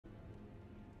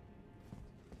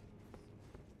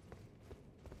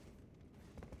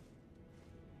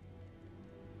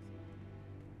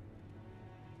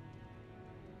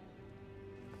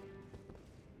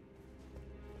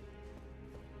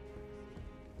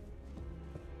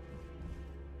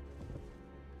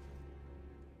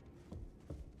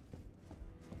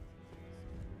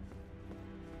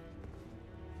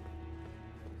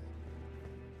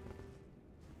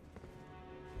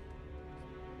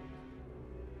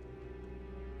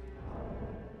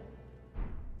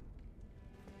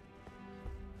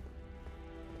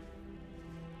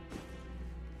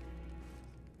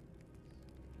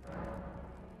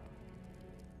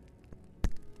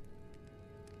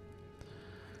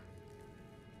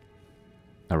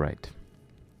Alright,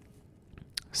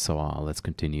 so let's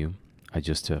continue. I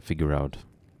just figured out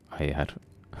I had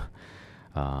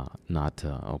not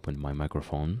opened my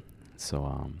microphone.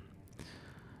 So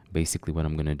basically what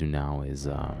I'm gonna do now is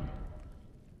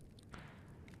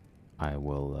I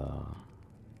will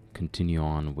continue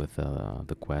on with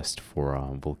the quest for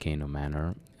Volcano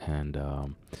Manor and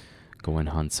go and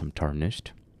hunt some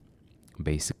Tarnished,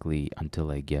 basically until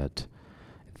I get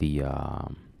the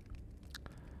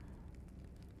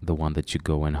one that you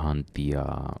go and hunt, the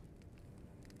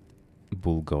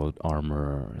bull goat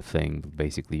armor thing.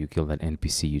 Basically you kill that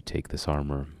NPC, you take this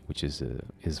armor, which is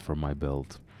for my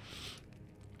build.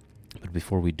 But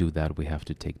before we do that, we have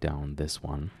to take down this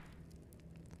one.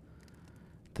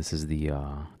 This is the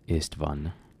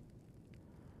Istvan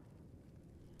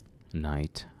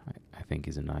knight. I think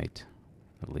he's a knight,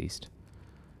 at least.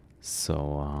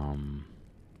 So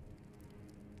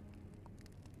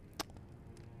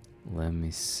let me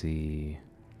see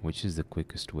which is the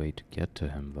quickest way to get to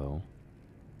him, though,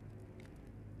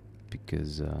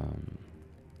 because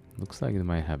looks like they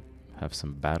might have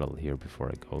some battle here before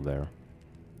I go there.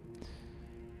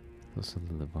 Also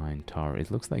the Divine Tower. It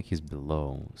looks like he's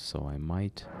below, so I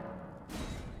might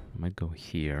go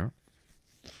here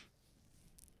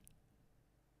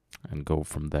and go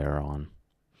from there on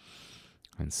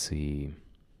and see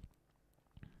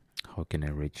how can I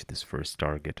reach this first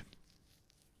target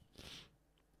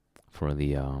for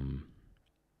the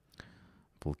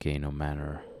Volcano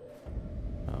Manor.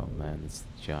 Oh man, it's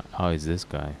it's this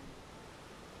guy.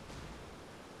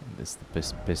 This the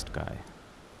pissed guy.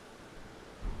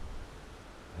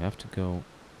 I have to go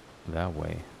that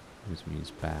way, which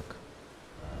means back.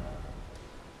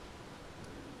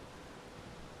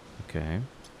 Okay.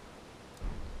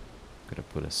 Gotta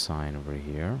put a sign over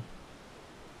here.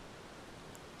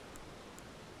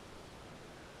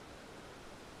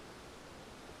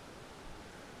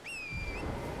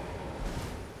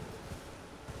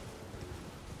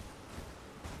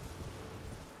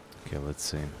 Okay, let's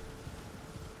see.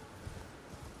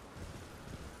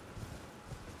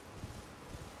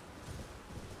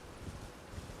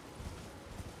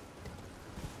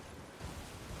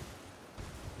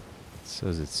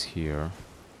 Says it's here.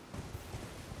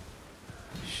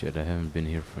 Shit, I haven't been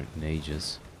here for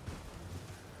ages.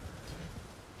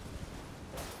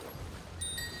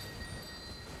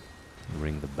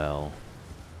 Ring the bell.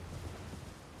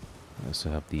 I also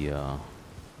have the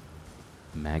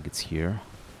maggots here.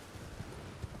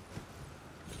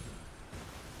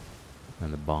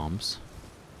 And the bombs.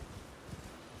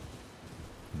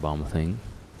 Bomb thing.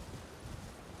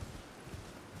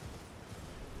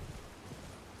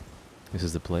 This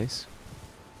is the place?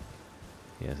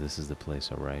 Yes, this is the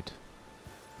place, alright.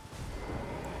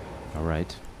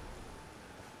 Alright.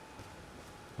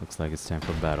 Looks like it's time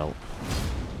for battle.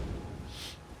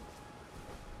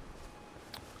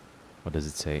 What does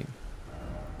it say?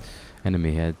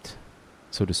 Enemy head,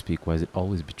 so to speak. Why is it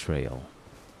always betrayal?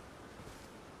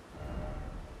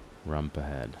 Rump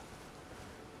ahead.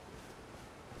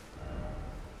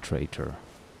 Traitor.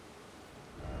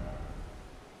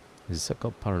 Is this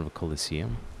part of a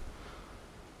Colosseum?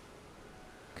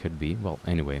 Could be. Well,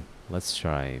 anyway, let's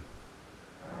try.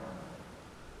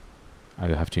 I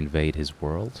have to invade his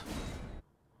world.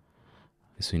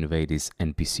 So invade his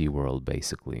NPC world,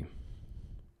 basically.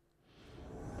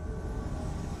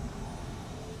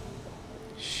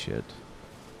 Shit.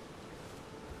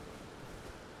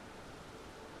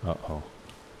 Uh-oh.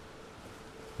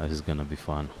 This is gonna be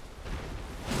fun.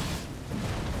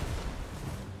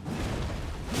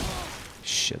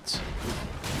 Shit.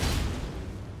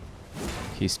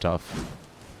 He's tough.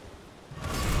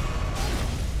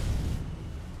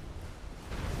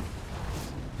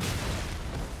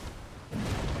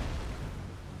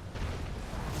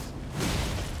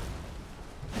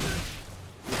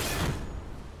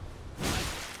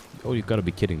 Oh, you gotta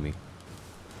be kidding me.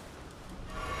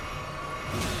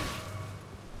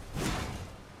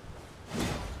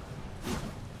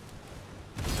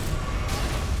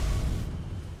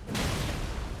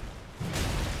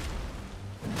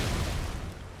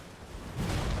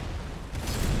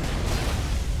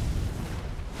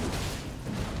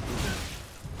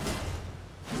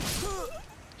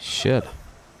 Shit.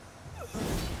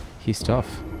 He's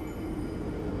tough.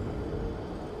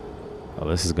 Oh,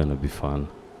 this is gonna be fun.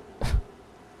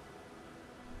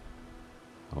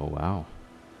 Oh, wow.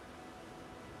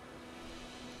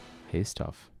 He's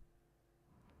tough.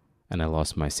 And I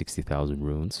lost my 60,000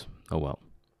 runes. Oh, well.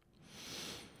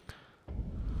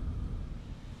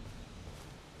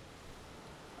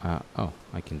 Oh,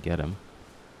 I can get him.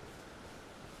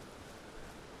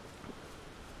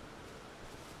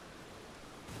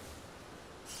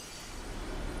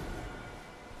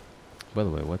 By the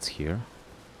way, what's here?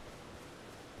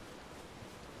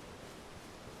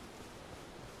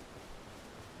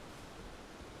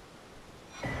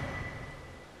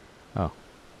 Oh.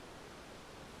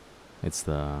 It's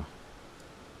the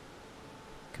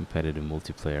competitive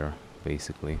multiplayer,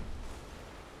 basically.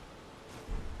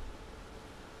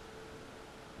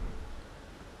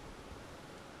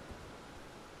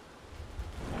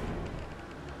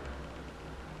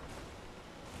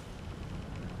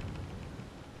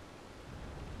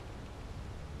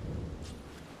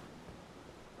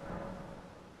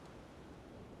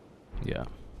 Yeah.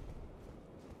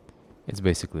 It's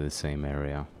basically the same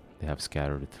area. They have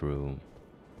scattered through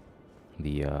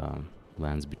the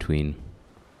lands between.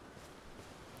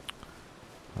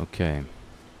 Okay.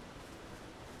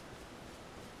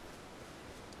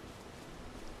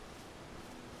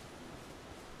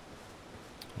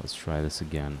 Let's try this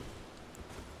again.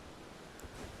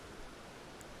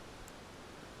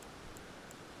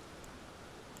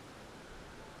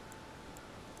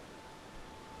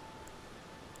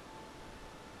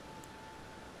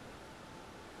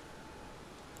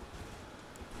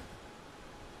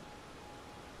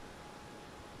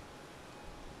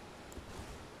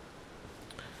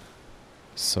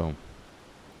 So,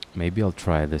 maybe I'll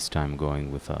try this time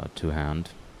going with a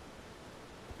two-hand.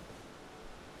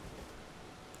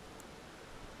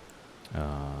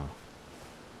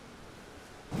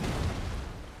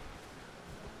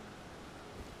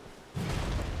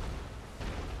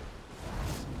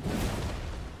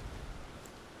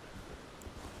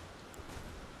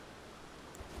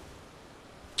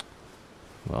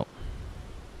 Well.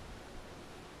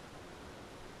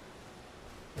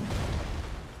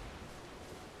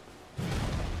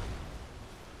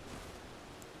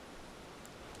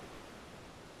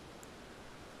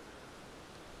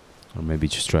 Or maybe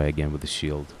just try again with the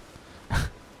shield.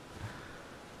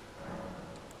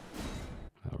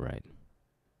 Alright.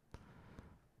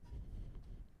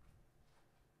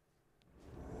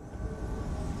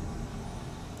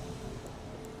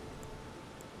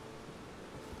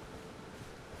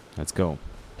 Let's go.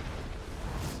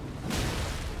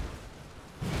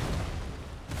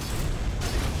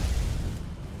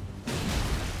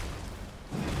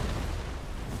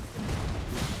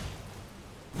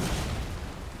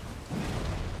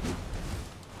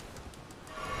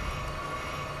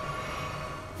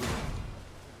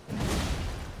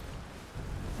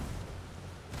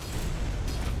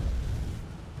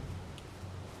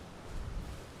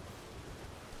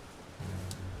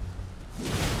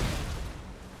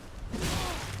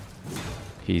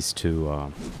 He's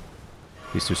too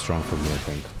strong for me, I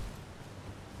think.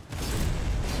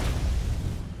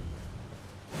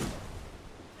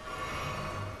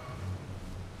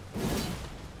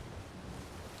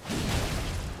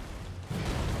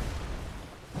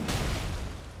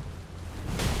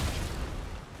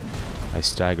 I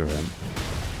stagger him,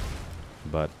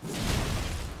 but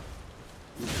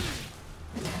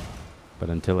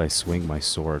until I swing my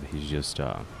sword, he's just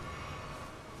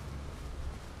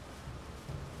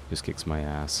kicks my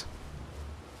ass.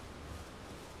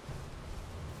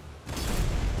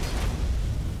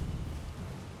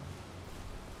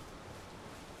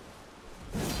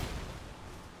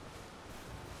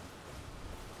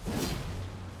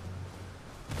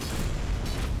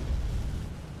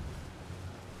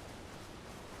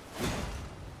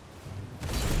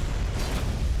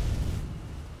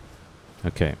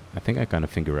 Okay, I think I kind of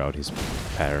figure out his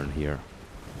pattern here.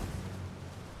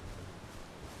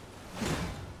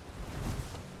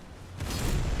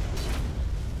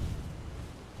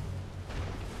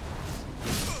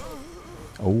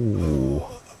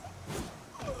 Oh,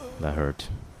 that hurt.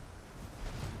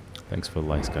 Thanks for the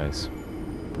likes, guys.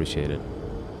 Appreciate it.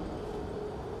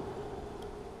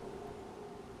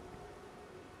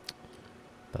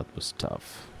 That was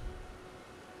tough.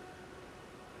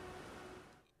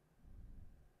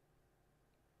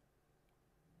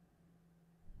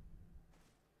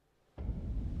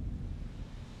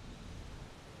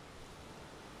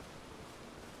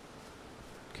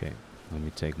 Okay, let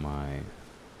me take my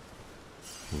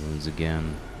runes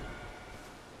again.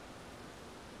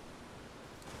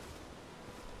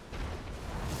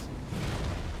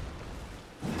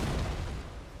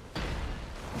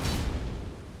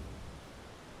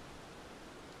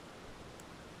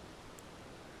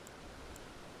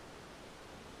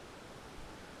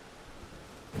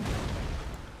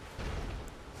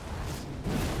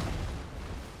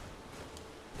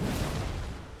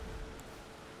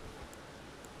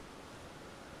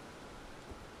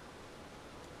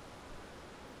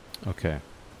 Okay.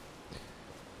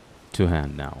 Two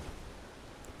hand now.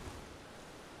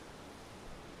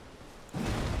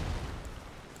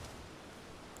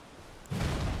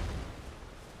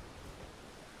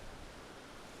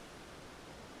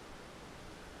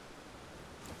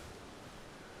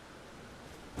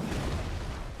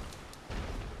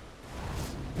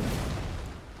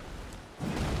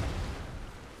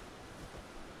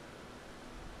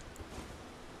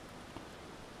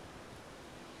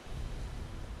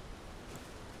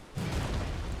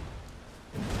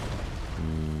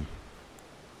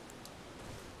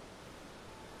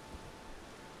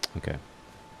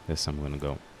 Guess I'm gonna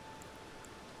go.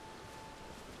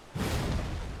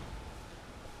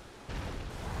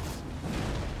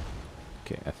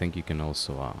 Okay, I think you can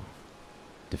also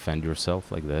defend yourself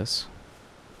like this.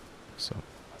 So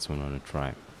that's what I'm gonna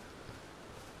try.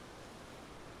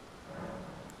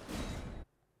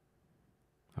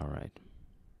 All right.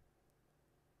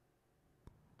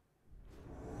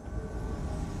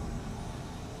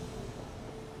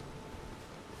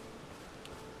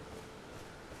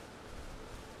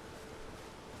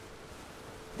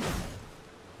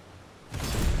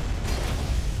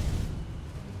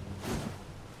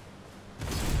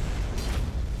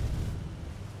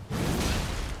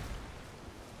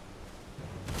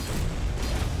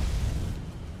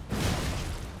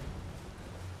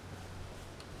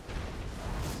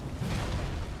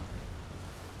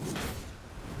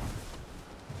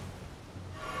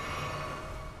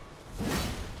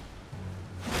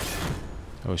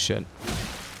 Oh shit.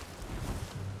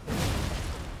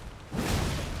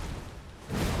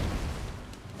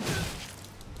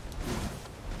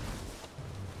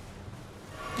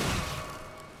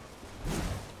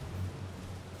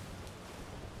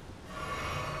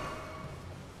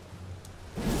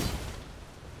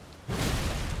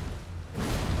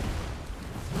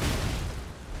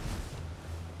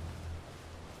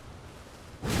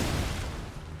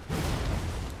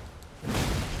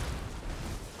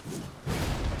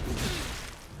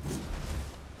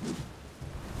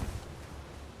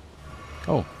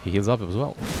 Oh, he heals up as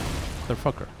well.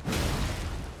 Motherfucker.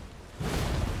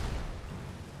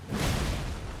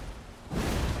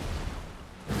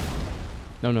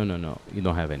 No, no, no, no. You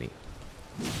don't have any.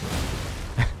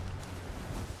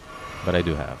 But I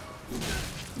do have.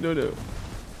 No, no.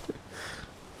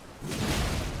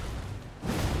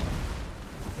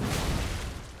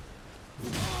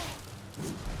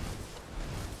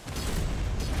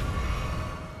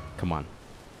 Come on.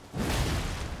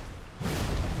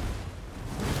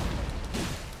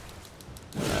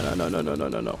 No, no, no, no,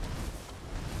 no, no.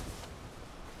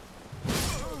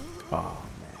 Oh,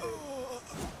 man.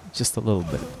 Just a little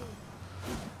bit.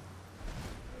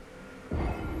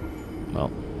 Well,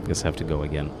 guess I have to go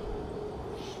again.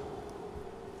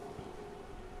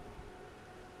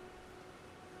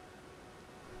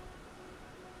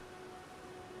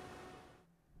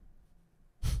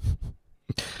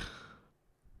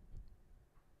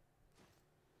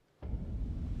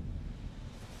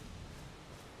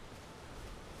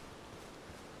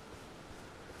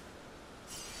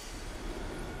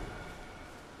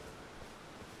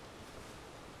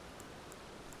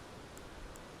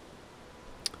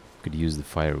 Could use the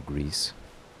fire grease.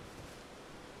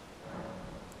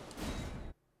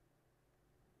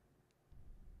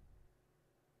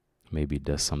 Maybe it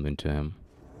does something to him.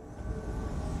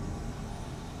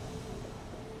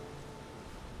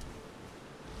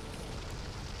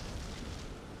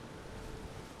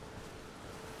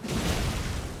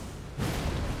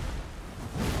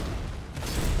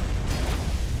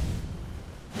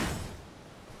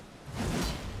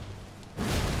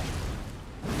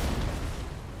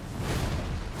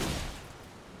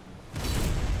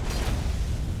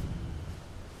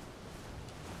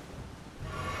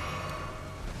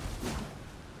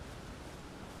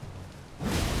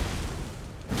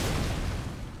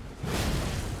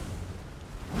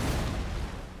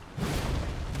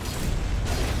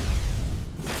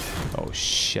 Oh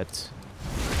shit.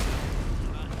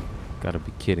 Gotta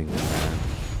be kidding me, man.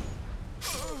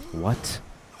 What?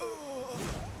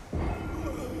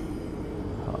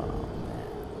 Oh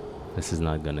man. This is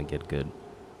not gonna get good.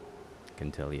 I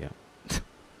can tell you.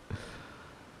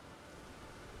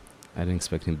 I didn't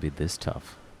expect him to be this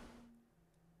tough.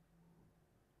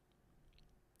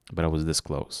 But I was this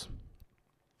close.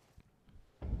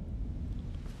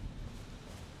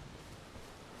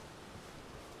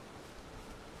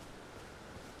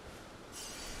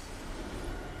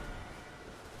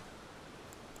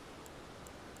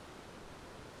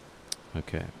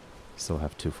 Okay, still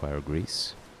have 2 fire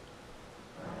grease.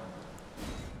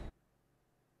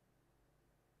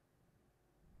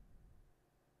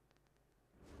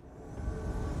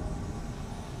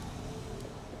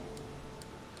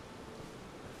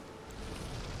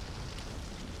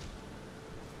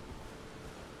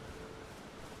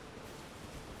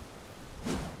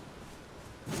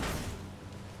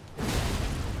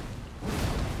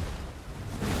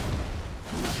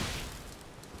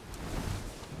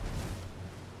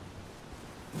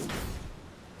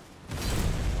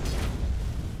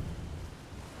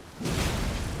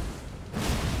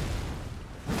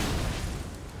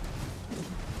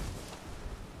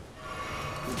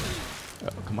 Oh,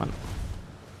 come on.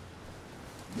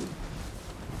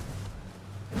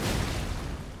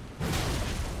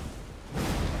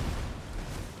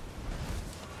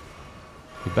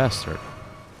 bastard.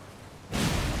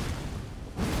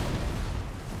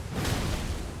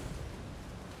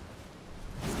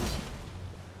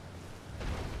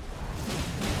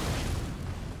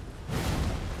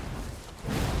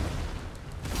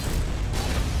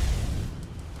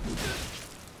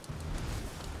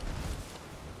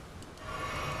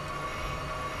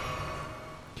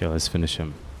 Okay, let's finish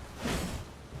him.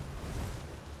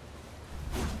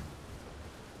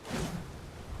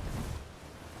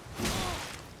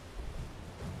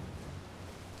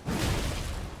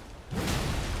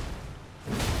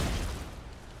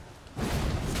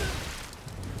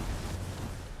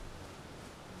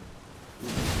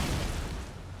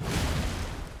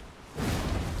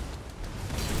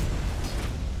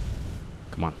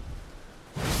 Come on.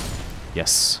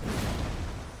 Yes.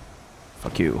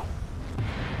 Fuck you.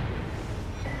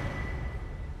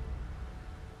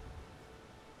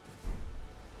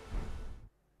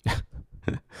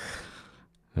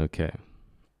 Okay.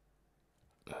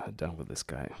 Down with this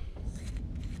guy.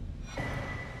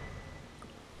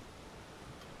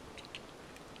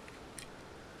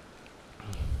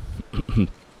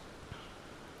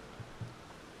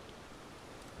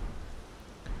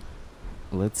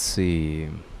 Let's see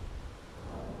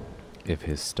if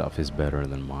his stuff is better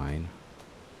than mine.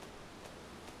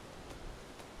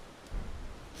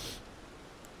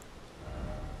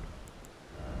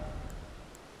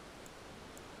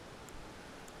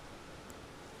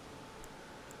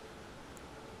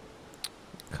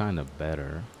 Kind of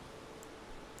better,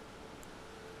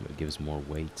 but it gives more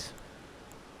weight.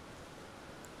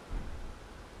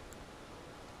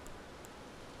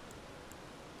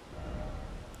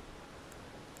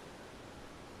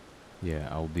 Yeah,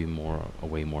 I'll be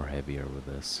way more heavier with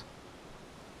this.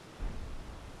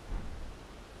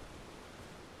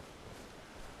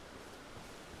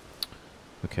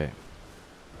 Okay,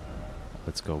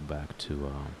 let's go back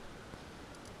to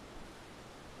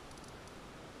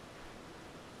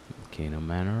Volcano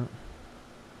Manor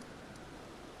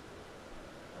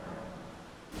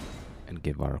and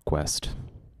give our quest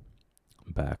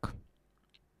back.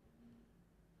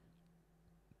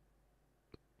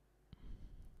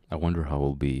 I wonder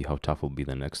how tough will be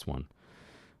the next one,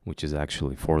 which is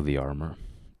actually for the armor.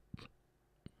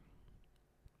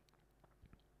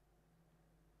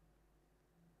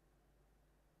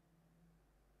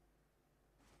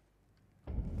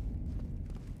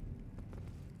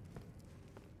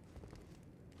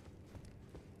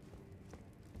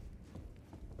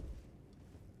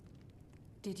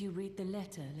 Did you read the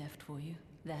letter left for you?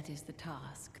 That is the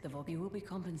task. You will be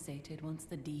compensated once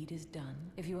the deed is done.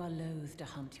 If you are loath to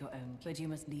hunt your own, but you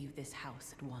must leave this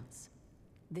house at once.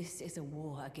 This is a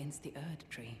war against the Erd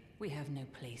Tree. We have no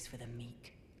place for the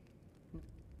meek.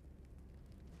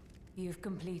 You've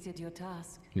completed your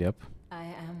task. Yep. I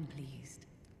am pleased.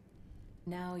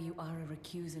 Now you are a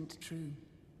recusant true,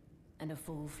 and a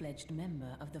full-fledged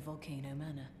member of the Volcano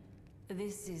Manor.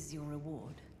 This is your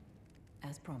reward,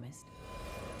 as promised.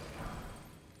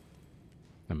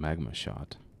 A magma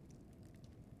shot.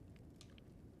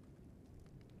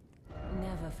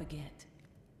 Never forget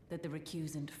that the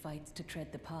recusant fights to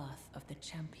tread the path of the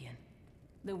champion.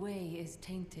 The way is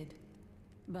tainted,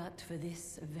 but for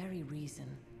this very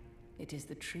reason, it is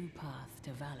the true path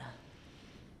to valor.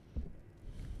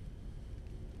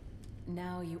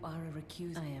 Now you are a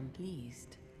recusant. I am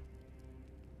pleased.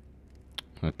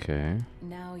 Okay.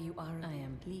 Now you are. I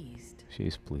am pleased.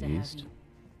 She's pleased.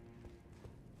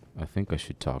 I think I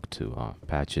should talk to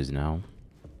Patches now.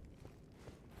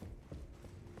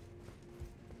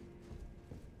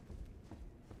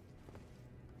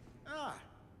 Ah,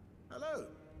 hello.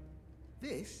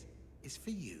 This is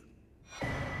for you.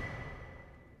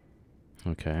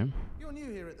 Okay. You're new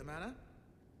here at the manor,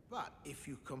 but if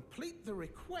you complete the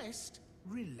request,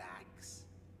 relax.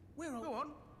 We're on. Go on,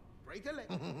 break a leg.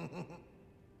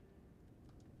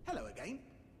 Hello again.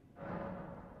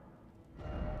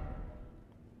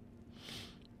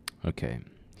 Okay.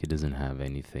 He doesn't have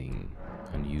anything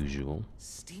unusual.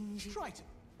 Stingy. Try to.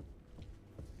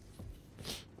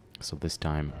 So this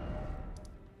time,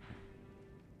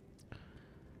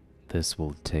 this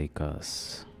will take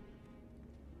us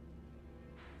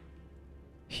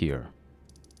here.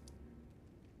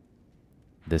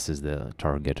 This is the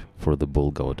target for the bull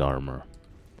goat armor.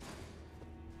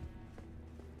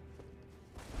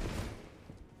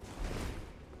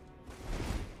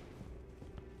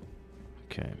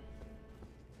 Okay.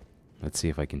 Let's see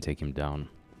if I can take him down.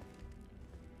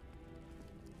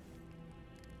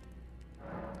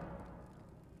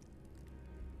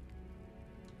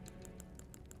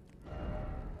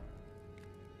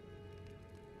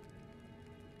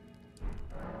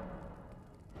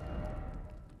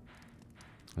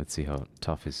 Let's see how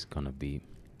tough it's gonna be.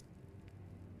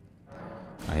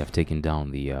 I have taken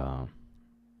down the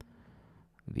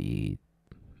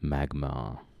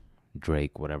magma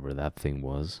drake, whatever that thing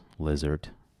was, lizard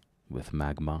with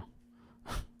magma.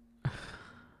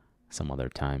 Some other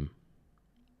time.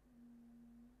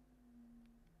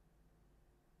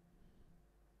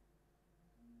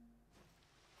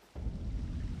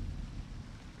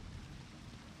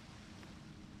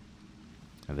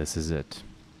 And this is it.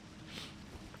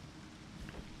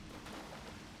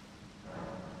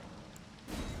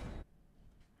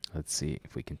 Let's see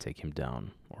if we can take him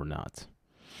down or not.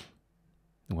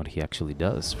 What he actually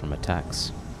does from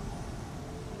attacks.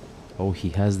 Oh, he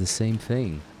has the same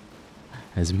thing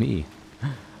as me.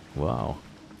 Wow.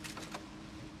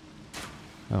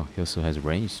 Oh, he also has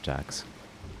ranged attacks.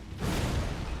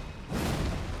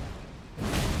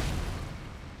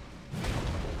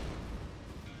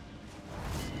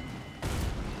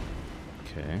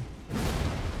 Okay.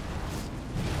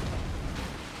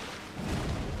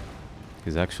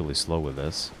 He's actually slow with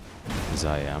this, as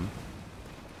I am.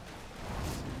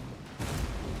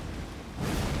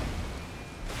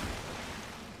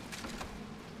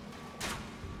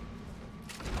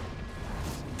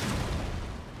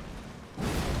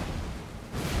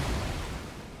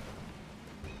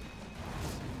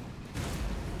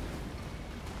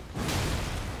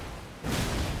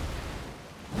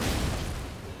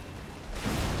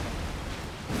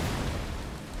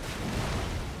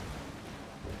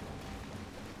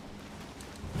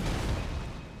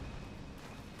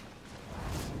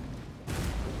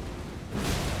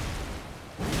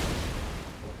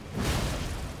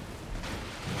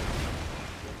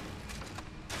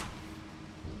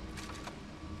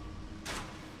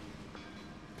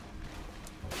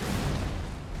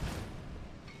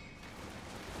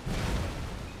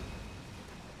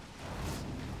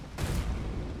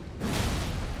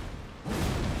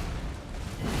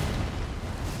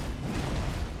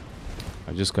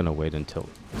 I'm just gonna wait until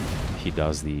he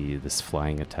does this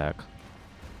flying attack.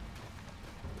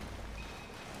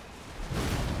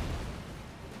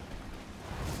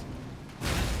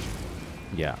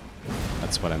 Yeah,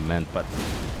 that's what I meant, but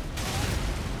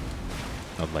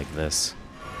not like this.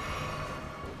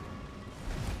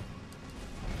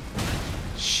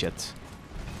 Shit.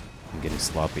 I'm getting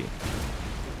sloppy.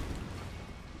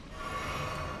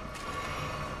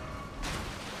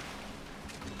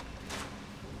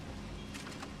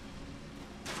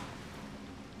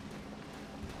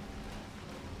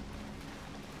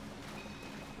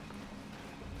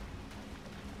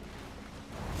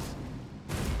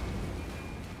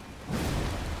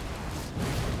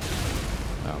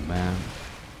 Man,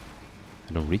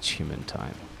 I don't reach him in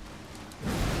time.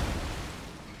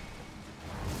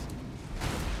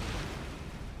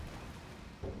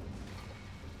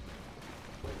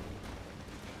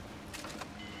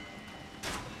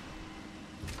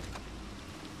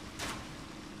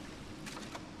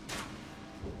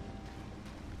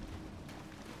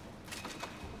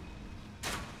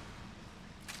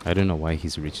 I don't know why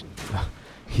he's reaching.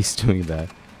 He's doing that.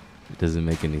 It doesn't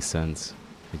make any sense.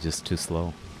 It's just too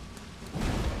slow.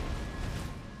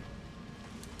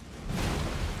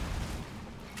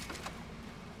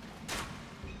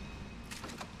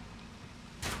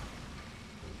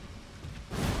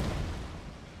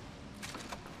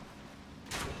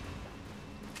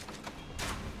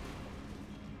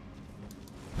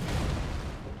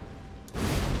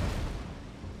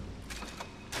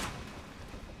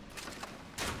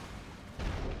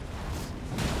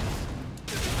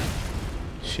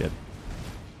 Shit.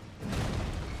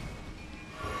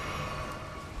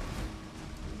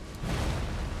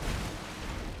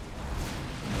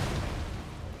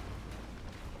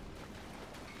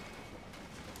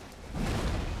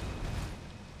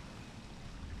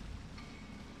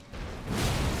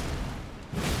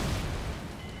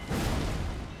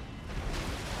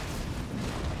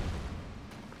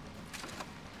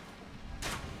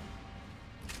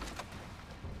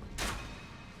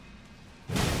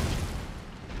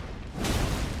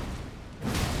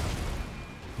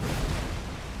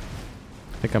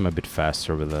 I think I'm a bit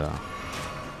faster with the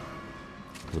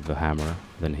hammer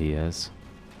than he is.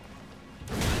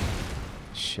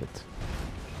 Shit.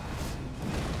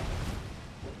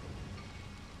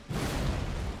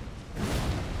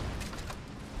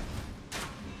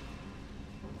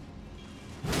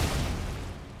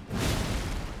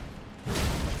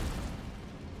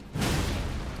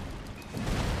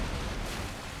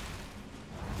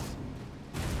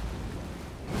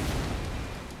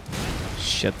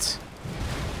 Shit.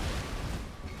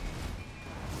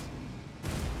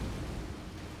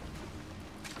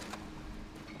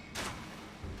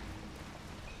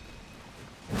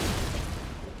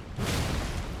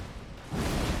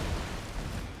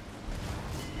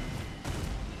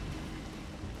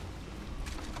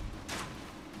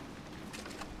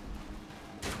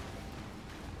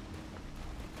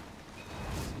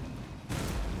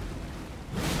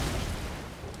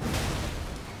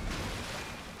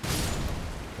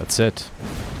 That's it.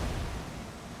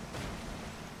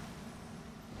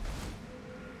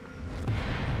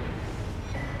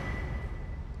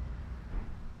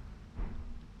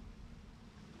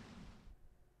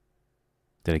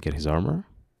 Did I get his armor?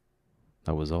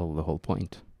 That was all, the whole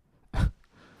point. There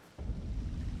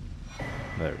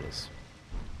it is.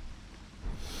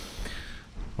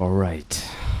 Alright.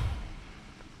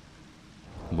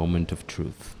 Moment of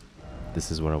truth. This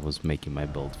is what I was making my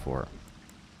build for.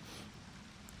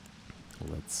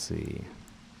 Let's see.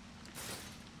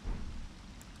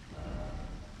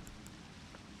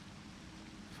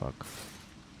 Fuck.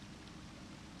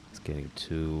 It's getting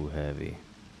too heavy.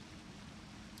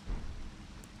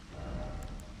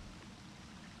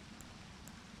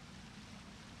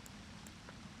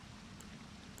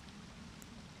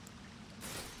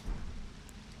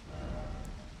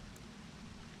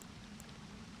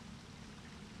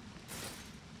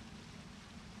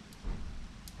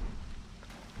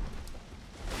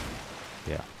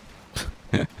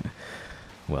 Yeah.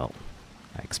 Well,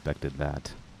 I expected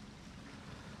that.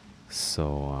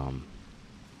 So,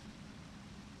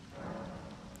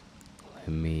 let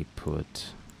me put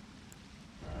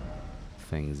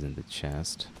things in the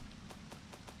chest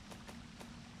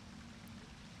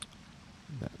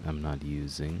that I'm not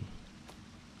using.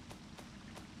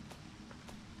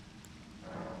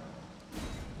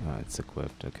 Oh, it's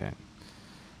equipped, okay. I'm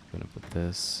gonna put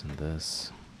this and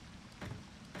this.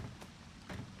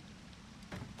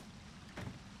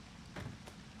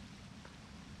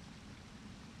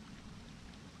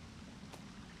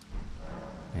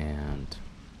 And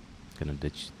gonna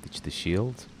ditch the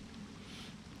shield.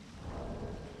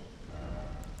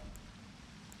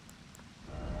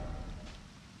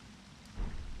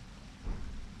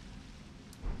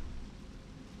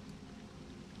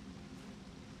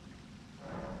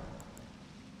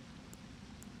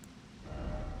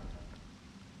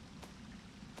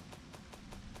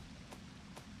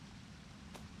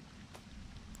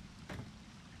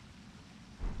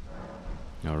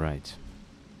 All right.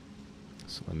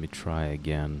 So let me try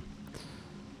again.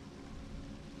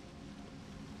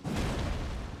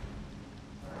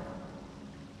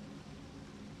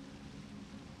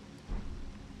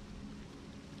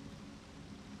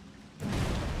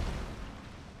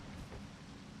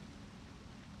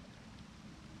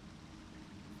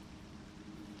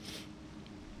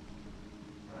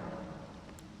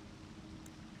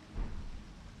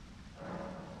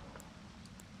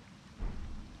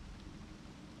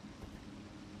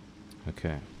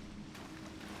 Okay.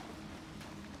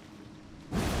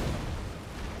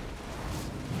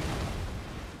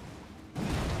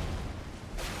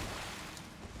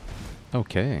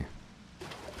 Okay.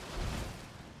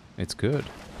 It's good.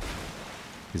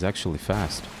 He's actually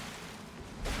fast.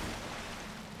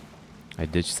 I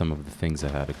ditched some of the things I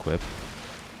had equipped,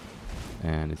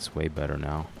 and it's way better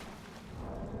now.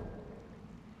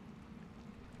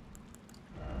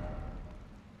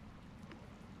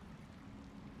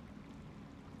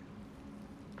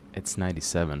 It's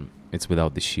 97. It's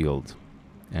without the shield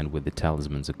and with the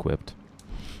talismans equipped.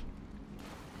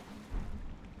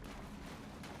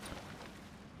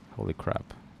 Holy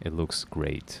crap. It looks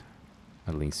great.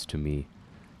 At least to me.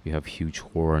 You have huge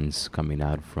horns coming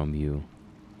out from you.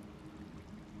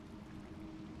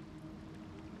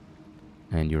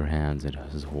 And your hands, it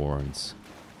has horns.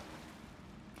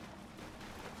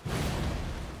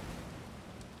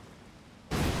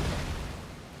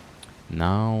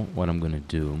 Now what I'm gonna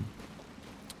do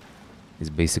is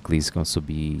basically it's going to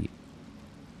be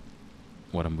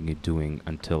what I'm gonna be doing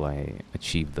until I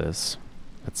achieve this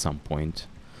at some point,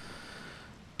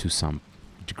 to some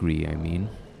degree I mean,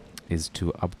 is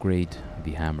to upgrade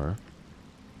the hammer,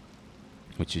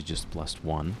 which is just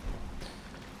 +1,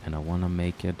 and I want to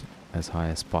make it as high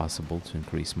as possible to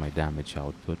increase my damage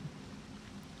output.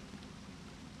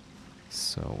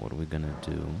 So what are we gonna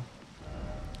do?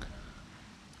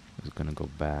 We're gonna go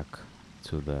back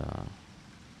to the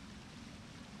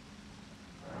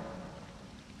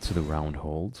round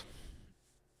hold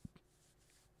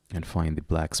and find the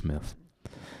blacksmith.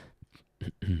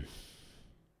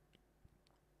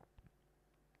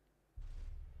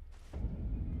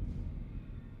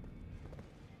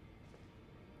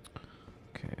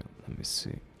 Okay, let me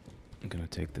see. I'm gonna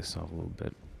take this off a little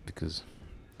bit because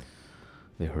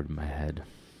they hurt my head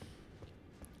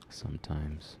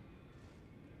sometimes.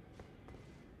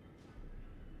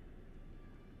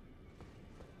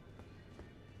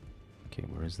 Okay,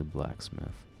 where is the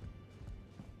blacksmith?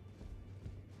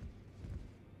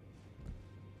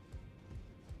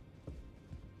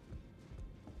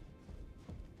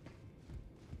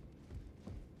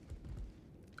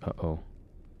 Uh-oh.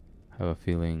 I have a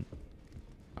feeling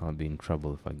I'll be in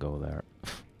trouble if I go there.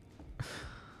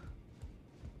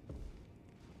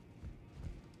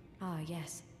 Ah,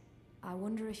 yes. I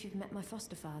wonder if you've met my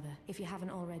foster father. If you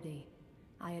haven't already,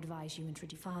 I advise you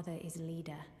introduce. Father is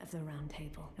leader of the Round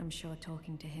Table. I'm sure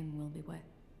talking to him will be worth.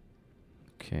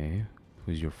 Okay,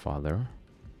 who's your father?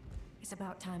 It's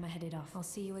about time I headed off. I'll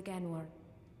see you again, War.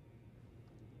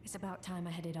 It's about time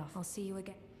I headed off. I'll see you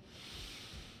again.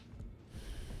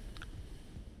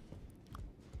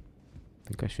 I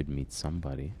think I should meet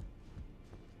somebody.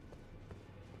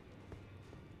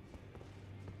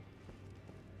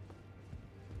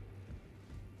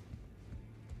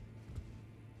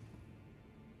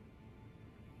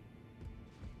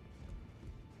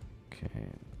 Okay.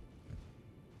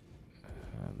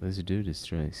 This dude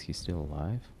is he still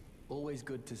alive? Always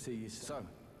good to see you, so.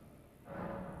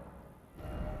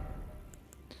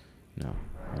 No,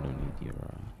 I don't need your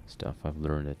stuff. I've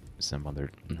learned it some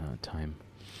other time.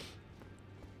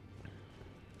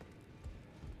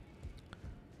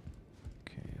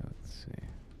 Okay, let's see.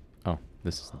 Oh,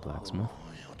 this is the blacksmith.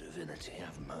 Oh, your divinity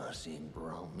have mercy and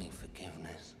grant me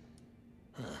forgiveness.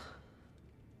 Huh.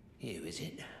 You, is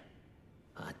it?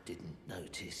 I didn't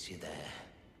notice you there.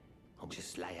 I'll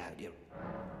just lay out your...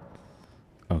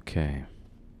 Okay.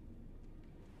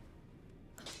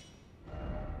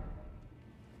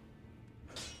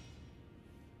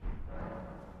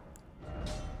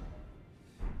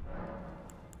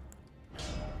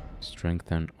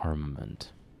 Strength and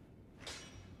armament.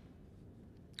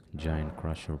 Giant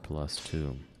Crusher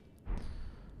 +2.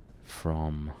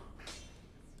 From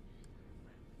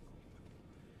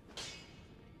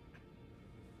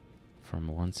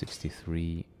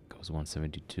 163 goes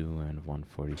 172 and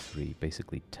 143,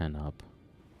 basically 10 up.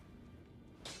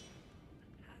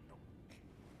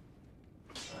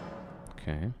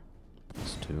 Okay,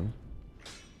 +2.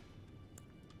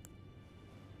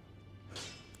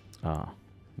 Ah,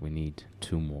 we need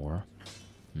 2 more.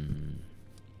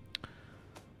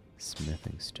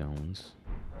 Smithing stones.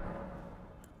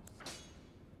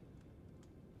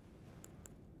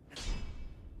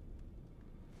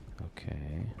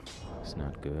 Okay, it's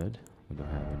not good. We don't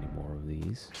have any more of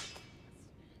these.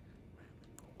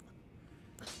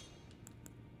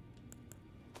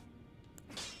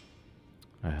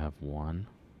 I have 1.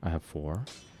 I have 4.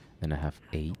 Then I have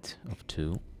 8 of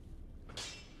 2.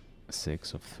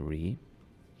 6 of 3.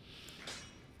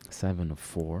 7 of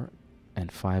 4.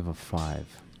 And 5 of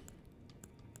 5.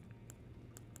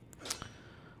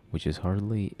 Which is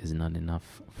not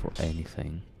enough for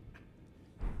anything.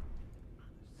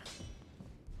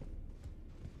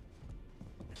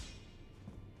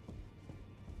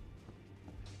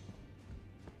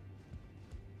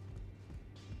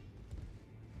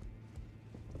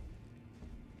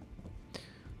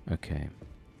 Okay,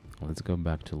 let's go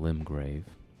back to Limgrave.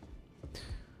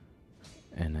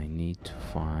 And I need to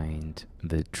find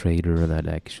the trader that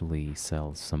actually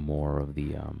sells some more of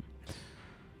the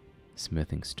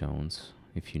smithing stones.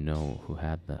 If you know who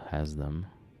has them,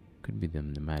 could be the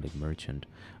nomadic merchant.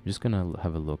 I'm just gonna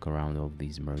have a look around all of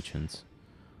these merchants.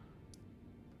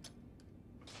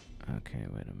 Okay,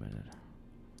 wait a minute.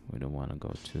 We don't want to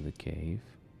go to the cave.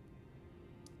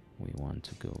 We want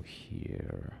to go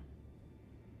here.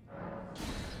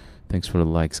 Thanks for the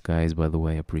likes, guys. By the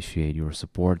way, appreciate your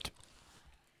support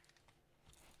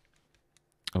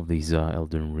of these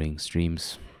Elden Ring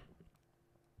streams.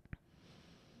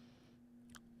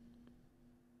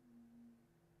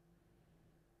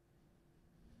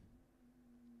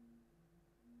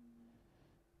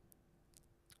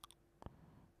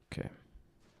 Okay.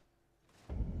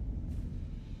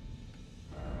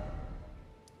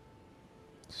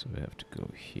 So we have to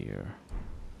go here.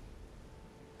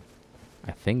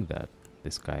 I think that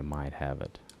this guy might have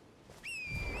it.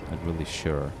 Not really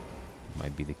sure. It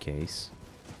might be the case.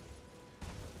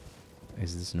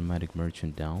 Is this nomadic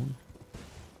merchant down?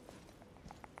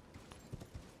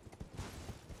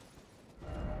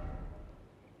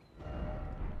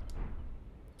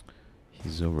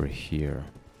 He's over here.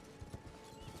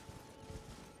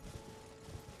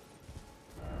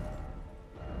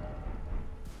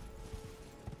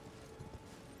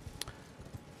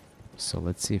 So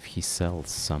let's see if he sells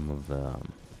some of the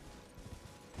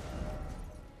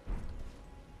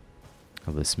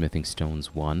smithing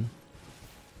stones 1.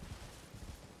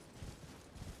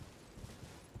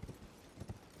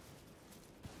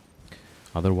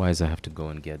 Otherwise I have to go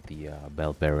and get the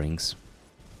bell bearings.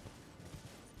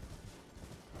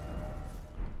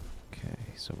 Okay,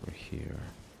 he's over here.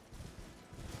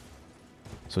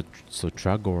 So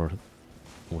Tragor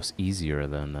was easier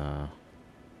than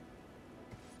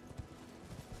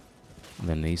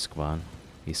Iskvar.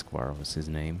 Iskvar was his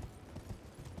name.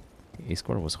 A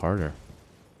square was harder.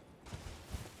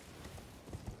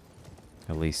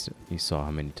 At least you saw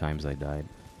how many times I died.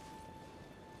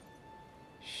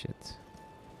 Shit.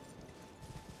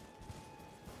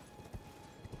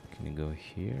 Can you go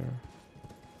here?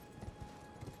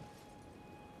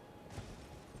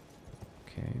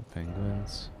 Okay,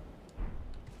 penguins.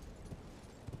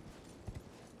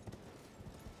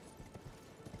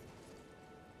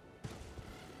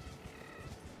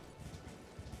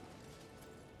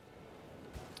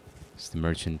 Is the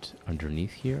merchant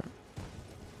underneath here?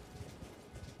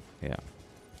 Yeah.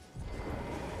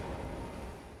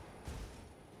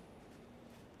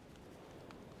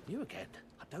 You again.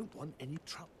 I don't want any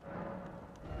trouble.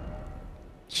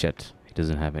 Shit, he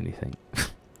doesn't have anything.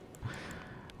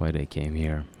 Why they came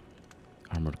here?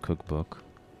 Armored cookbook.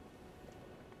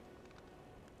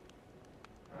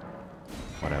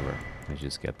 Whatever, let's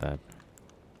just get that.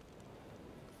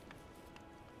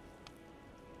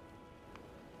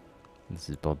 This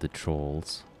is about the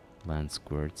trolls, land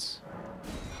squirts.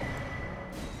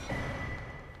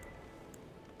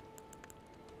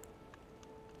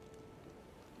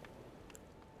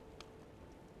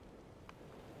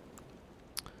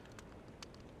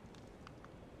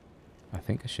 I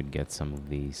think I should get some of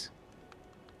these.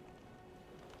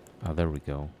 Oh, there we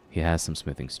go. He has some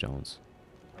smithing stones.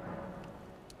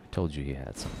 I told you he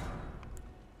had some.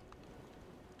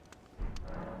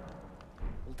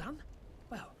 All done?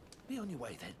 Well, be on your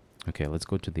way then. Okay, let's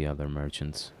go to the other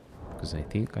merchants, because I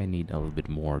think I need a little bit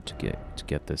more to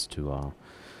get this to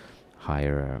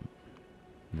higher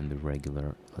than the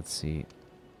regular. Let's see.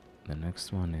 The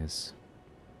next one is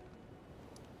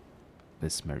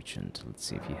this merchant. Let's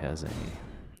see if he has any.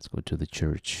 Let's go to the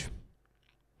church.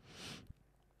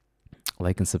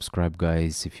 Like and subscribe,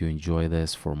 guys, if you enjoy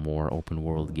this, for more open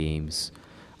world games.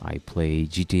 I play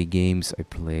GTA games, I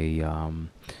play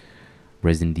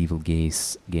Resident Evil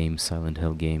games, Silent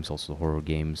Hill games, also horror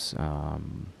games,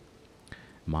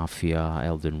 Mafia,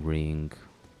 Elden Ring,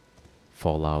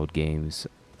 Fallout games,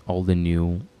 all the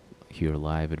new here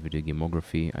live at Video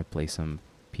Gameography. I play some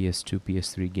PS2,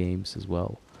 PS3 games as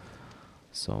well.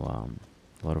 So a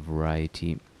lot of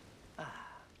variety.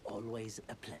 Always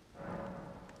a pleasure.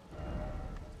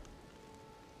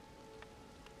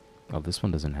 Oh, this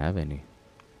one doesn't have any.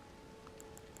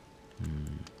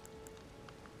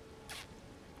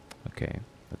 Okay,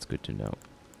 that's good to know.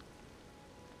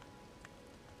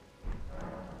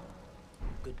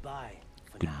 Goodbye.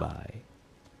 Goodbye.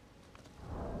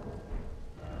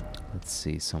 Let's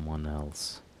see, someone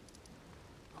else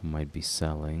who might be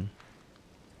selling.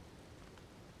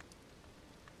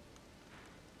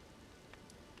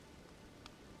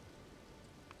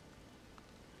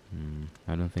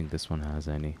 I don't think this one has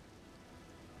any.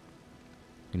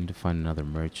 We need to find another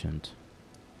merchant.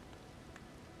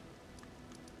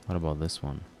 What about this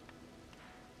one?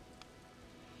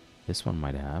 This one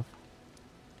might have.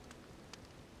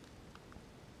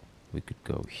 We could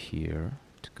go here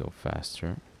to go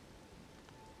faster.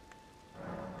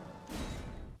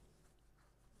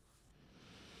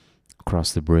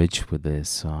 Cross the bridge with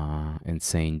this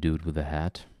insane dude with a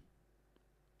hat.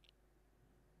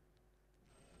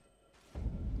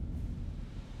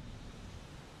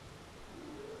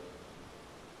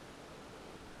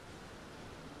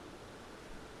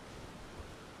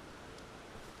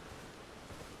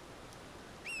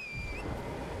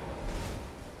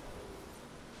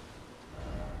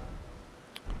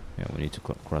 Yeah, we need to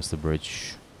cross the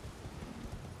bridge.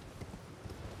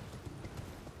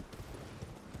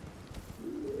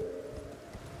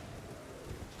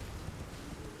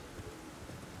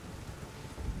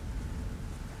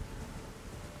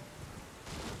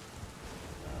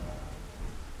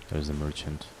 There's the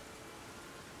merchant.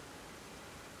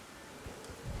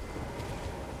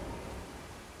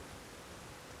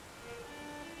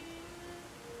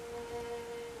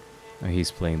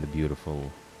 He's playing the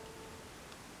beautiful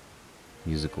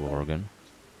musical organ.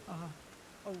 I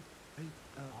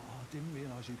didn't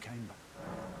realise you came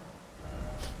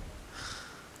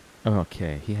back.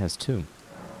 Okay, he has two.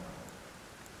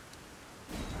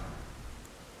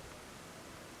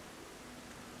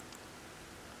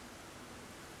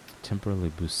 Temporarily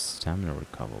boosts stamina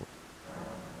recovery.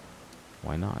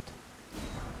 Why not?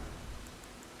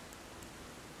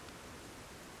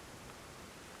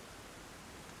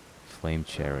 Flame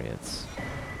chariots.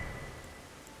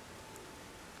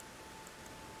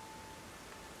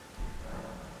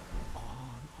 I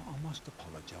must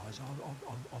apologise.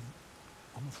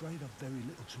 I'm afraid I've very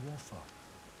little to offer.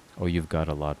 Oh, you've got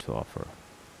a lot to offer.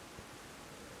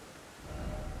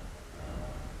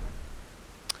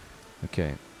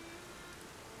 Okay.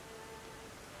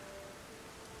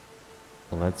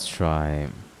 let's try,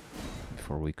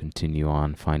 before we continue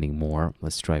on finding more,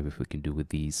 let's try if we can do with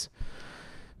these,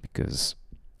 because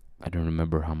I don't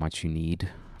remember how much you need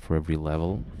for every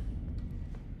level.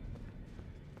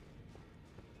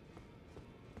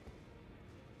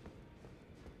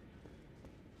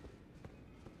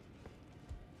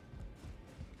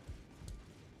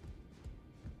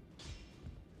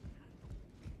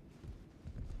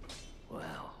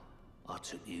 Well, I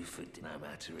took you for no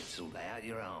matter, it's all lay out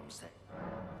your arms then.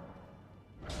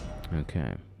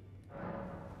 Okay.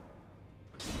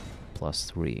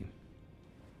 +3.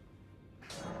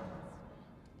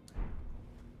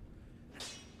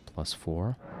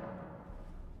 +4.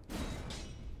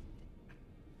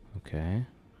 Okay.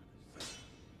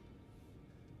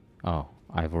 Oh,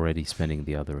 I've already spending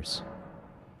the others.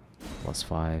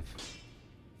 +5.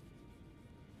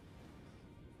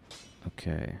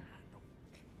 Okay.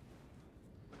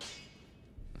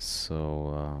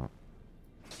 So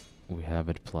we have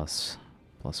it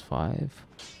 +5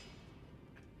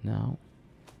 now.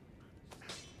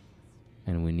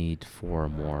 And we need 4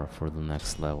 more for the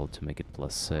next level to make it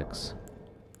 +6.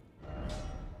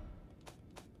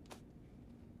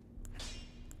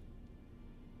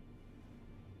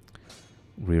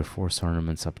 Rear force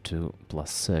ornaments up to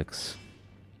 +6.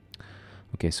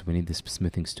 Okay, so we need this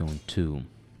smithing stone 2.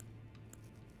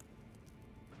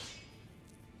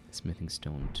 Smithing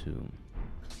stone 2.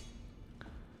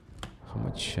 How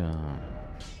much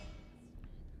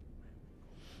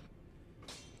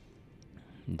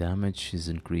damage is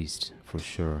increased for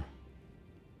sure.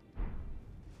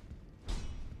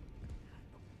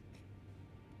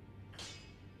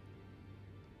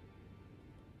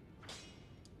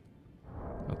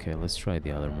 Okay, let's try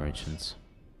the other merchants.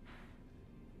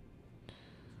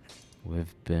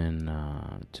 We've been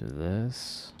to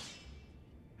this.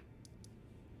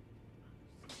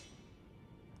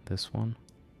 This one?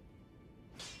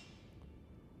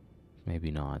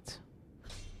 Maybe not.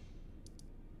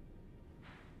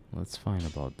 Let's find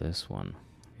about this one,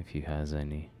 if he has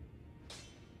any.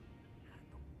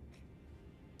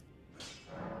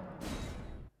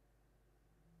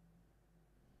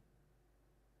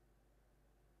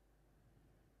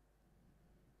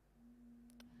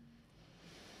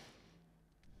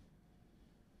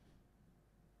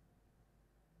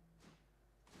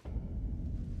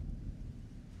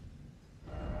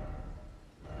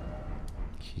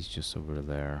 He's just over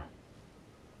there.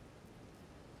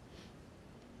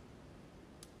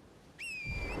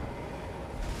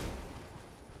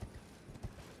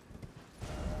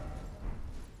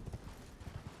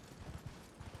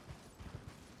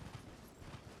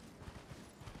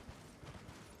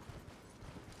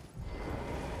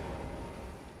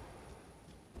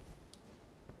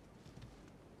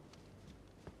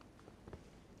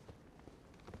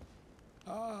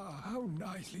 Ah, how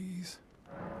nice, Liz.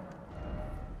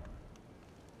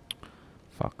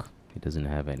 Fuck, he doesn't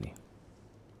have any.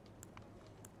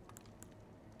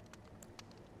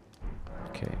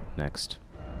 Okay, next.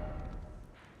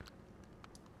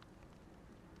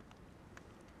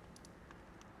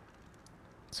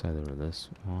 It's either this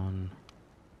one.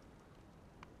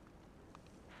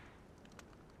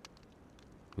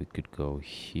 We could go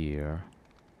here.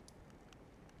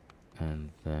 And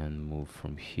then move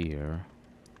from here.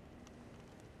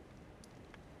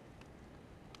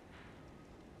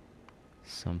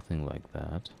 Something like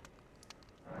that.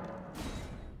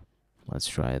 Let's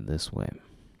try it this way.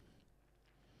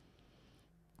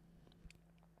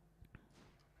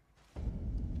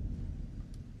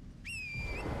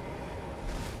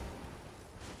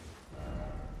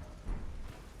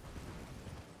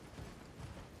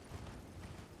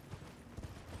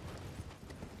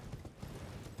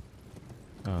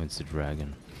 Oh, it's a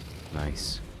dragon.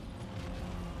 Nice.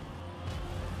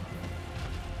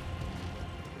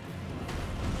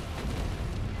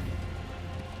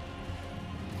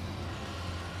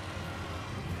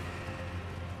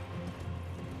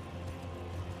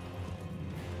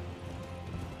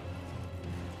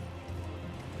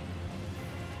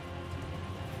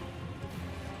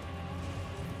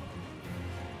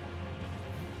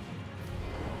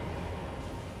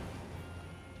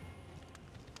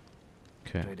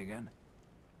 Okay. Trade again.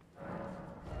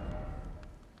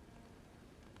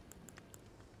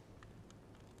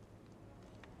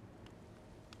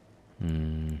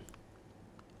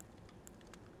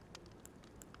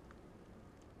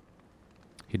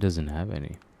 He doesn't have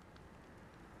any.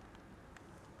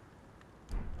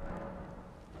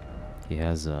 He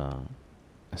has a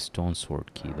stone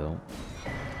sword key though,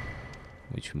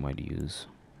 which we might use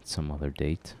at some other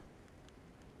date.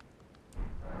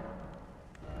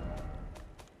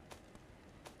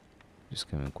 Just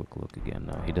give him a quick look again.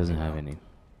 No, he doesn't have any.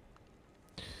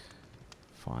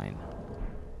 Fine.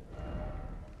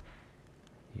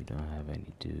 You don't have any,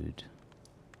 dude.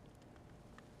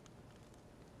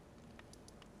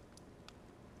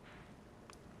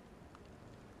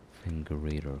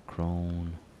 Fingerator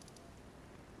Crone.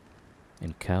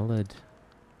 And Khaled,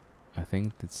 I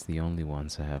think that's the only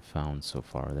ones I have found so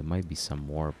far. There might be some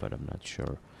more, but I'm not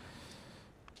sure.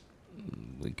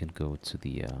 We can go to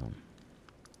the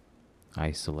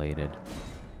isolated.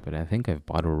 But I think I've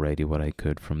bought already what I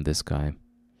could from this guy.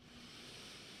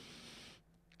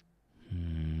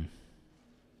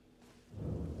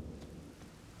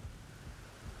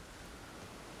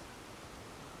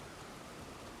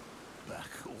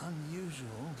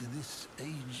 Unusual to this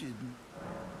aged...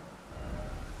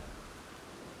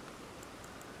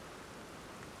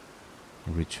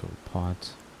 Ritual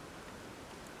pot.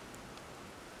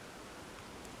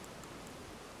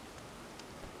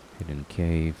 Hidden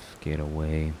cave,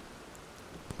 getaway.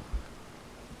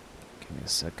 Give me a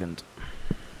second.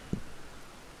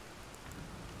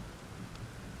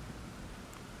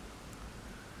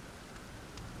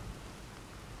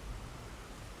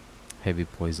 Heavy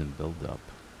poison buildup.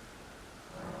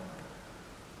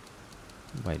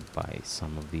 Might buy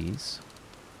some of these.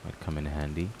 Might come in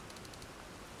handy.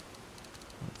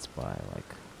 Let's buy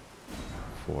like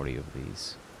 40 of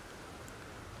these.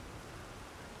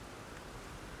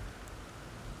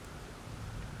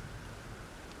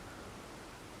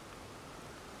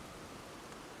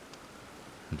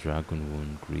 Dragon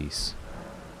wound grease.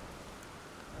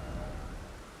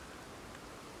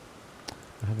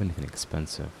 I don't have anything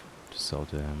expensive to sell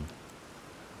to him.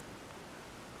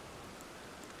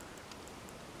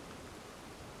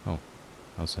 Oh,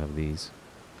 I also have these.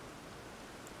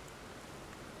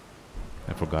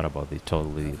 I forgot about the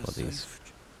totally about these.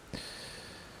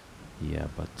 Yeah,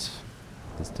 but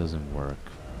this doesn't work.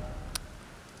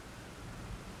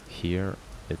 Here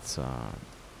it's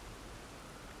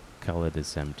Khaled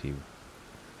is empty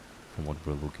from what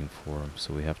we're looking for,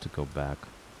 so we have to go back.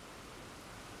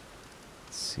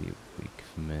 Let's see if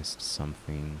we've missed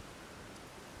something.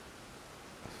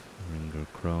 Ringer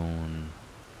Crone.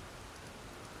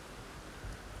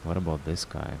 What about this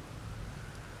guy?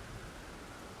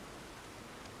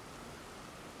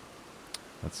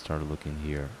 Let's start looking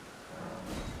here.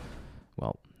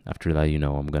 Well, after that, you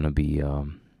know, I'm gonna be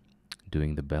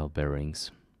doing the bell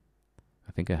bearings.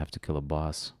 I think I have to kill a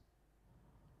boss.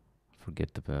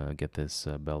 Forget to get this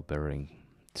bell bearing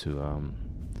to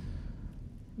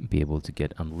be able to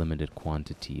get unlimited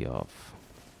quantity of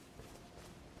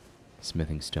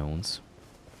smithing stones.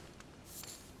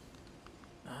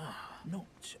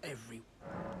 Not every...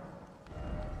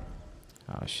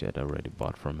 Oh shit, I already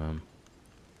bought from him.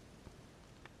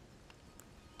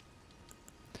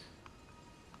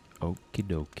 Okie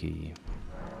dokie.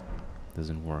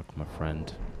 Doesn't work, my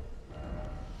friend.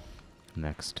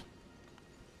 Next.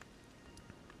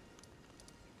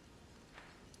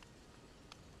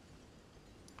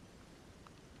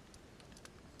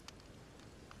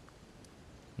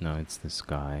 No, it's this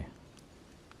guy.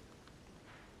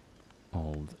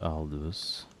 Old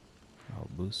Albus.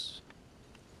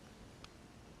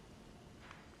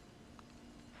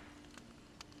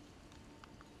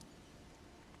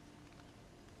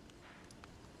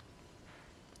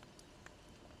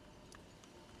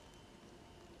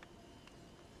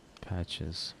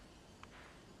 Patches.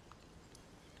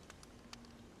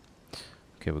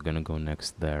 Okay, we're gonna go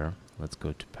next there. Let's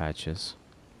go to Patches,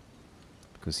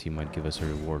 because he might give us a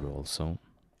reward also,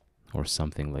 or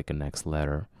something like a next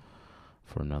letter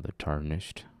for another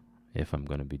Tarnished, if I'm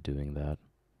gonna be doing that.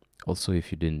 Also,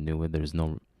 if you didn't know it, there's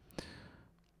no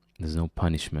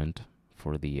punishment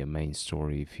for the main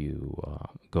story if you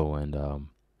go and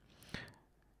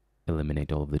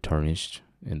eliminate all of the Tarnished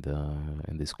in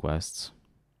these quests.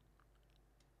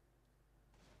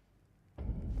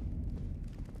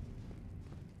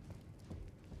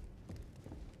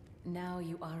 Now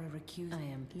you are a recusant. I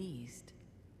am pleased.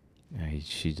 Yeah,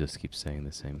 she just keeps saying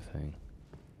the same thing.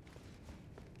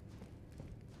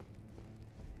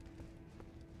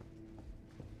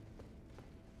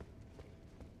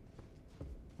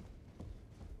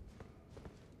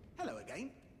 Hello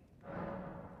again.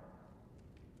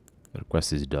 The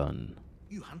request is done.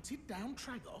 You hunted down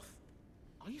Tragoth?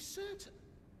 Are you certain?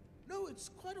 No, it's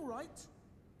quite all right.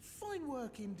 Fine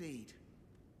work indeed.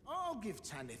 I'll give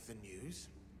Tanith the news.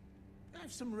 Have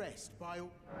some rest by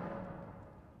all...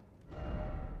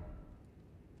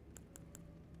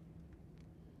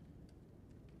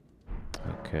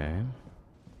 Okay.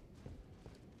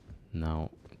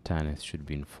 Now Tanith should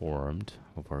be informed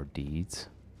of our deeds.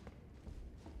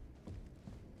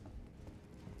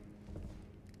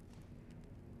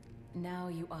 Now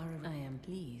you are. I am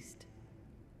pleased.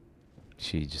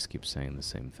 She just keeps saying the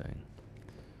same thing.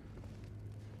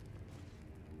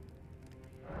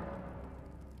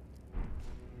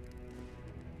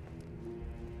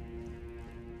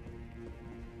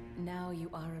 Now you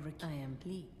are a. I am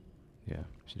pleased. Yeah,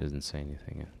 she doesn't say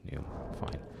anything.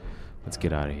 Fine. Let's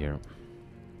get out of here.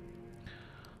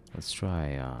 Let's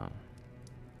try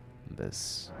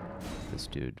this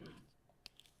dude.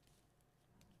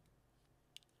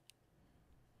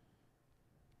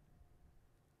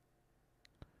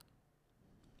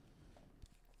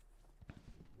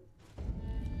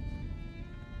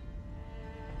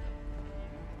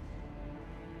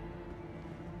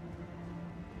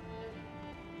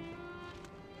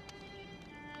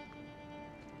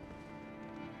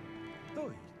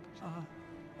 Lloyd, I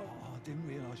didn't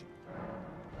realise you.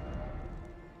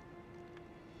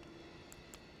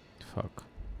 Fuck.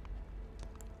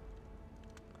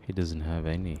 He doesn't have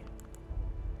any.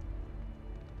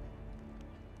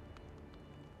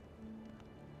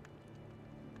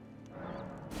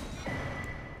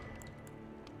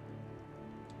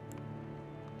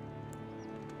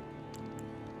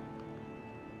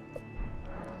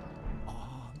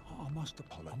 I must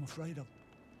apologise. I'm afraid of.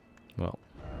 Well,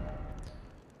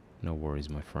 no worries,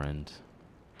 my friend.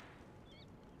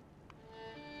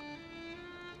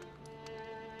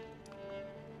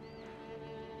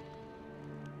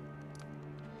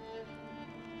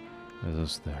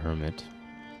 There's the hermit.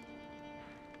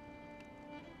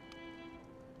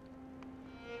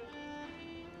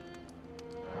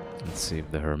 Let's see if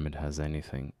the hermit has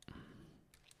anything.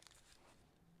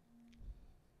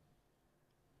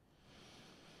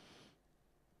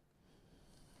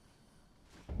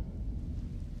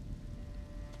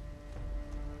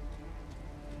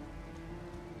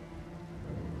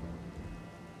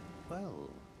 Well,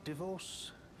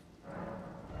 divorce.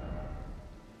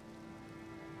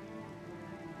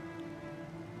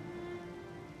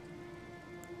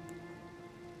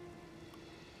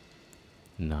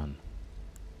 None.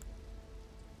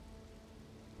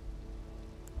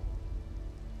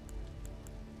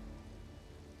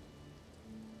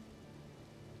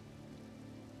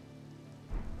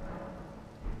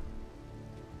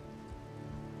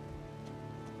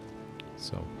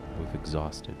 So we've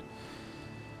exhausted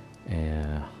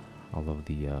all of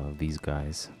these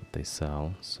guys that they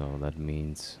sell. So that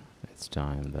means it's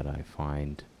time that I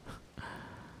find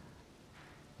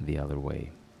the other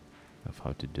way of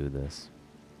how to do this.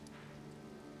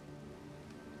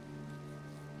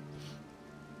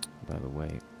 By the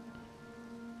way,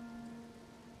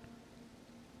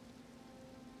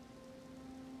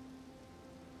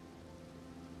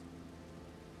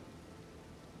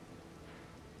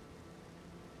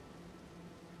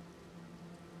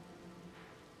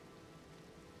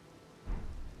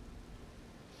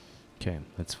 okay,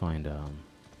 let's find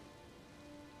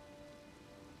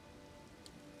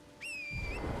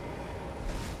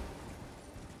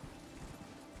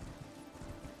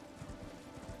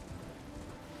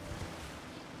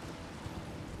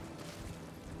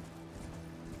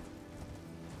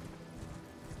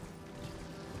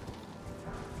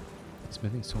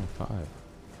Smithing Stone 5.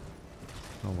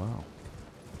 Oh wow.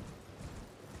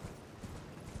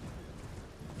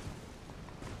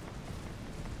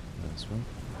 This one.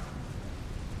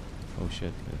 Oh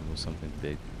shit, there was something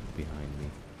big behind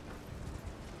me.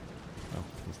 Oh,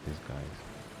 it's these guys.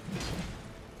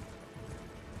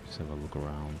 Just have a look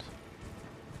around.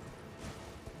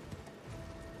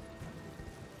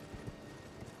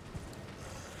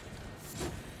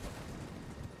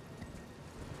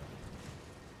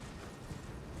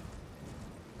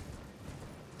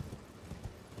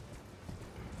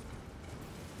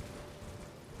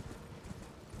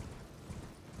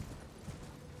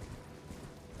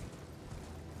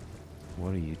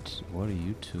 What are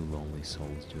you two lonely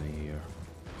souls doing here?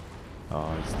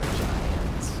 Oh, it's the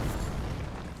giants.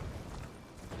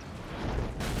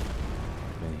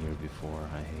 Been here before.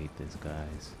 I hate these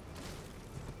guys.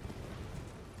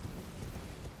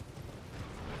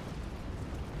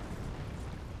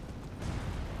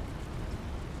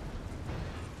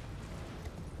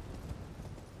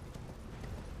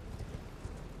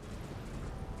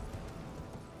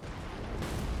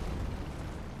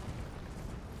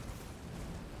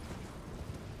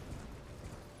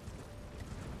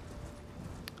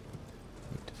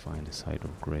 Find a site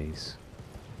of grace.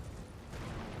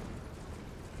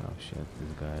 Oh shit,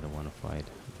 this guy I don't want to fight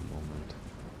at the moment.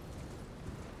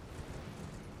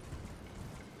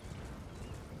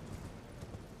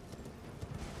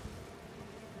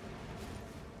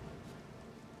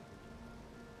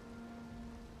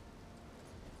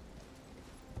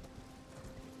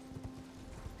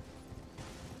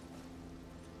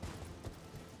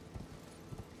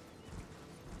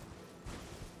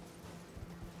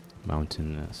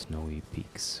 Mountain snowy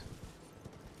peaks.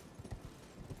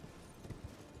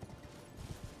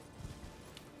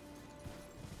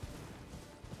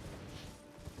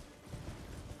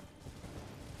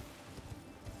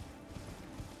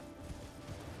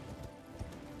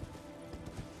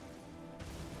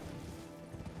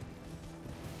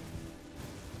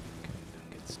 Okay,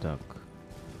 don't get stuck.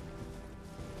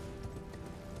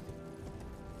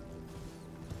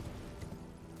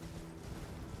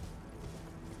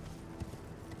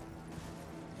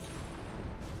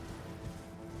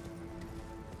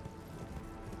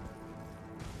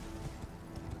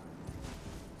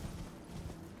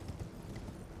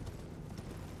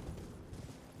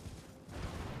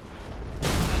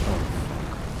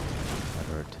 That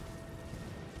hurt.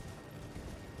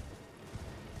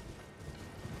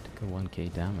 Took a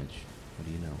 1k damage. What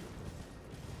do you know?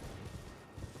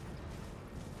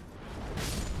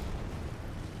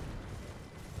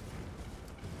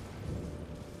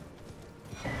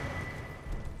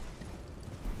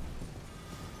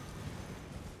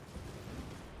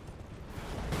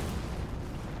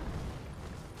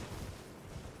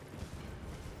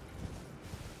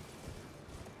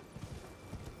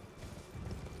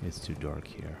 It's too dark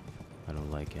here. I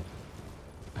don't like it.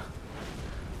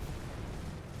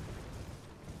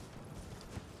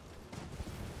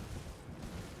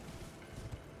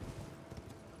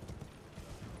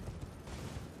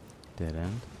 Dead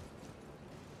end.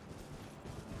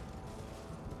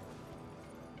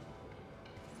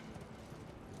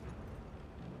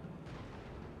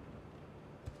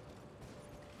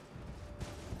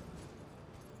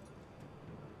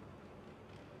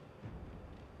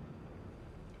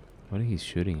 What are he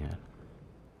shooting at?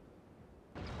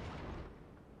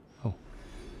 Oh.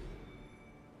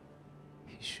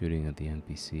 He's shooting at the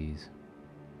NPCs.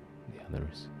 The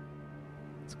others.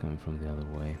 It's coming from the other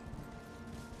way.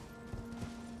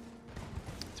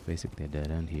 It's basically a dead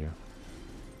end here.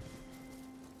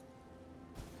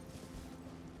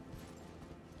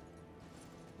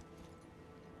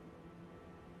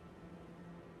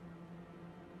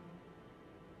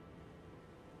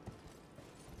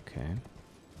 Okay.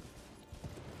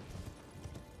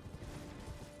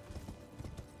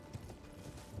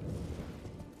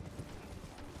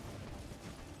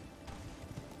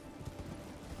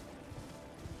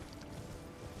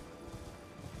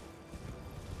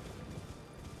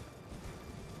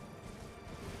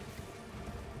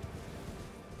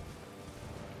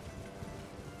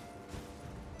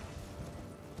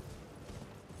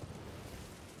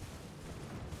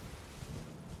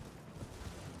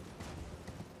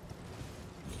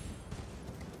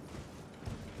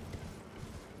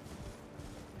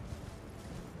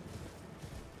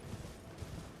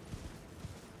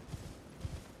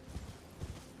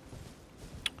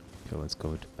 Okay, let's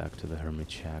go back to the hermit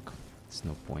shack. There's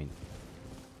no point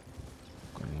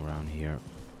going around here.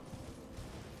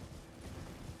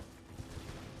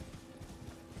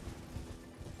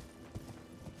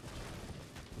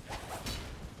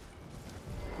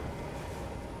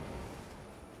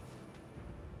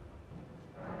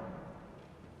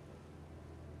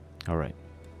 All right.